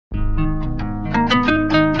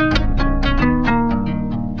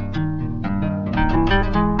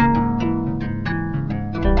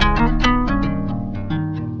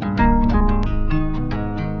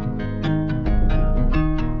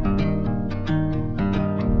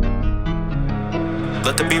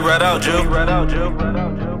Let the beat right out, Jill.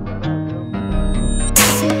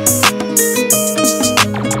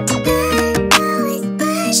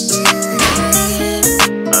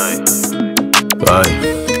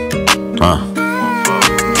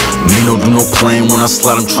 Me don't do no playing when I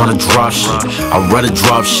slide, I'm tryna drop shit. I'd rather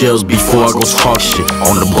drop shells before I go talk shit.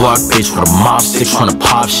 On the block, bitch, with a mob stick tryna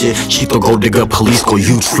pop shit. Cheeto go digger, police go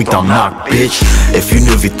you tweaked out knock, bitch. If you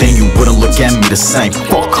knew everything, you wouldn't look at me the same.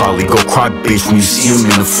 Fuck Carly, go cry, bitch, when you see him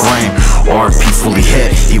in the frame. RP fully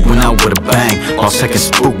hit, he went out with a bang. Lost second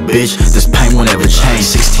spook, bitch, this pain won't ever change.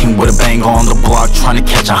 16 with a bang on the block, tryna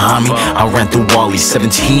catch a homie. I ran through Wally,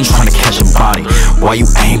 17 tryna catch a body. Why you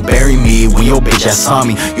ain't bury me when your bitch ass saw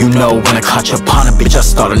me? You know when I caught your upon a bitch, I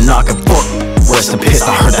started knocking. Fuck, rest in piss.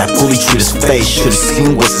 I heard that bully treat his face. Should've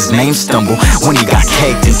seen what's his name stumble when he got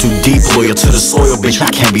caked in too deep. Loyal to the soil, bitch,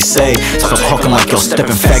 I can't be saved. Stop talking like y'all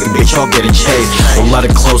stepping faggot, bitch, y'all getting chased. A lot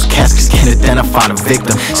of closed caskets can't identify the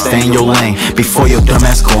victim. Stay in your lane before your dumb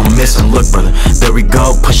ass go missing. Look, brother, there we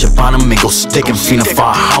go. Push up on him and go stick him. Feeling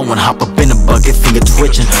fire howling, hop up in the bucket, finger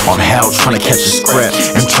twitching. On hell, trying to catch a scrap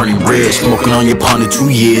and turning red. Smoking on your pond in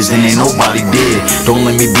 2 years and ain't nobody dead. Don't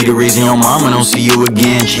let me be the reason your mama don't see you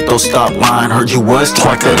again. Cheeto, stop lying, heard you was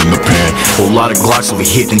twice that in the pen. Whole lot of Glocks over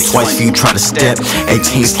hit, and twice for you try to step.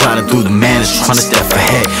 18 sliding through the man is trying to step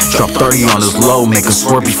ahead. Drop 30 on his low, make a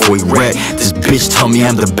swerve before he wreck. This bitch tell me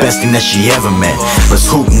I'm the best thing that she ever met. Let's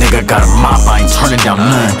hoop, nigga, got a mop, I ain't turning down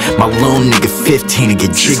none. My little nigga 15 to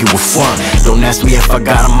get jiggy with fun. Don't ask me if I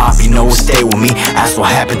got a mop, you know it stay with me. Ask what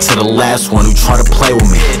happened to the last one who tried to play with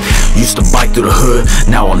me. Used to bike through the hood,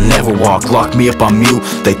 now I'll never walk. Lock me up on mute,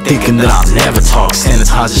 they thinking that I'll never talk.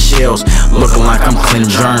 Sanitize the shells, looking like I'm cleaning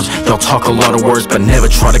germs. Y'all talk a lot of words, but never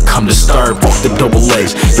try to come disturb. Fuck the double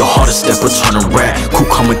A's, your hardest step returning rat. Cool,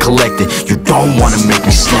 calm and collected, you don't wanna make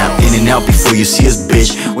me snap. In and out before you see us,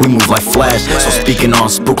 bitch, we move like Flash. So speaking on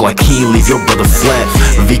spook like he ain't leave your brother flat.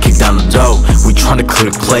 V kick down the door, we tryna clear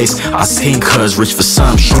the place. I seen cuz rich for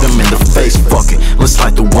some, shoot him in the face. Fuck it, let's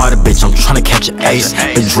light the water, bitch, I'm tryna catch an ace.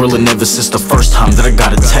 Been drilling ever since the first time that I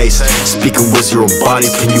got a taste. Speaking with zero body,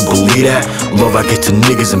 can you believe that? Love I get to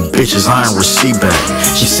niggas and bitches, I ain't receive back.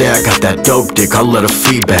 She say I got that dope dick, I let her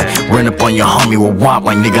feedback. Ran up on your homie with womp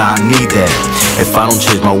like nigga, I need that. If I don't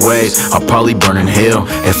change my ways, I'll probably burn in hell.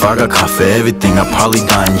 If I got caught for everything, I'll probably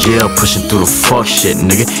die in jail. Pushing through the fuck shit,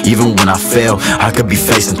 nigga, even when I fail. I could be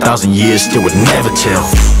facing 1,000 years, still would never tell.